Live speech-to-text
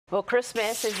Well,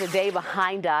 Christmas is the day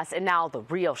behind us, and now the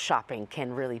real shopping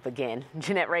can really begin.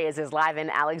 Jeanette Reyes is live in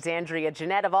Alexandria.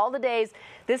 Jeanette, of all the days,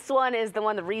 this one is the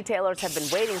one the retailers have been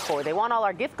waiting for. They want all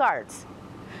our gift cards.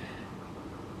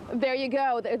 There you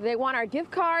go. They want our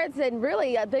gift cards, and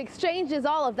really the exchange is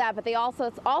all of that, but they also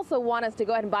want us to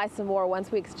go ahead and buy some more once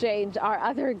we exchange our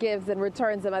other gifts and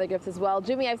return some other gifts as well.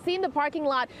 Jimmy, I've seen the parking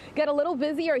lot get a little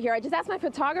busier here. I just asked my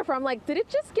photographer, I'm like, did it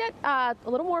just get a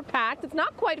little more packed? It's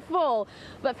not quite full,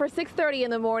 but for 6:30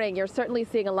 in the morning, you're certainly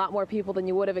seeing a lot more people than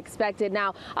you would have expected.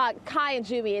 Now, Kai and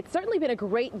Jimmy, it's certainly been a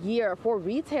great year for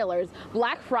retailers.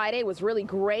 Black Friday was really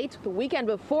great. The weekend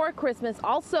before Christmas,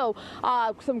 also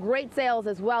some great sales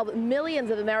as well.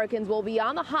 Millions of Americans will be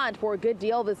on the hunt for a good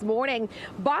deal this morning.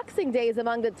 Boxing Day is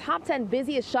among the top 10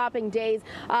 busiest shopping days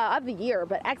of the year,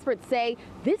 but experts say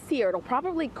this year it'll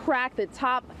probably crack the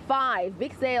top 5.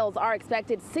 Big sales are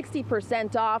expected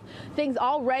 60% off, things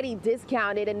already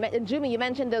discounted. And Jimmy, you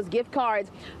mentioned those gift cards.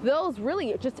 Those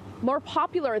really just more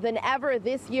popular than ever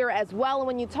this year as well. And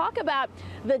when you talk about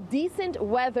the decent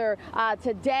weather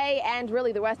today and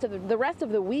really the rest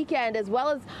of the weekend, as well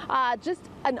as just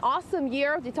an awesome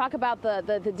year. You talk about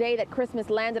the day that Christmas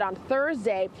landed on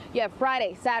Thursday. You have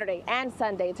Friday, Saturday, and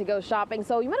Sunday to go shopping.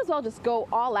 So you might as well just go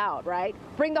all out, right?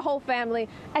 Bring the whole family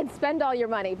and spend all your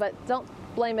money, but don't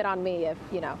blame it on me if,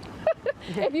 you know,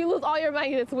 if you lose all your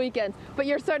money this weekend. But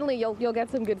you'll get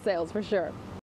some good sales for sure.